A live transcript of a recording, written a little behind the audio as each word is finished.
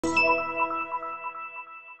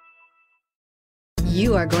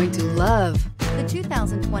You are going to love the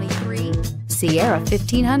 2023 Sierra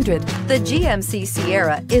 1500. The GMC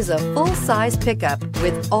Sierra is a full-size pickup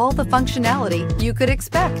with all the functionality you could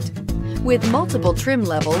expect. With multiple trim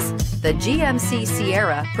levels, the GMC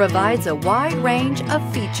Sierra provides a wide range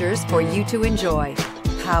of features for you to enjoy.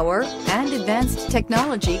 Power and advanced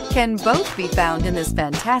technology can both be found in this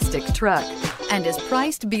fantastic truck and is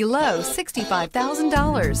priced below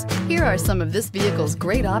 $65,000. Here are some of this vehicle's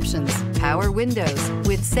great options: power windows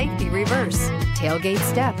with safety reverse, tailgate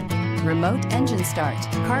step, remote engine start,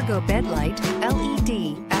 cargo bed light,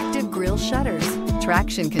 LED, active grille shutters,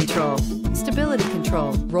 traction control, stability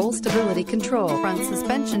control, roll stability control, front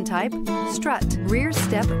suspension type, strut, rear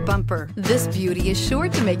step bumper. This beauty is sure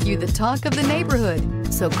to make you the talk of the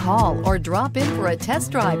neighborhood. So call or drop in for a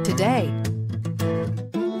test drive today.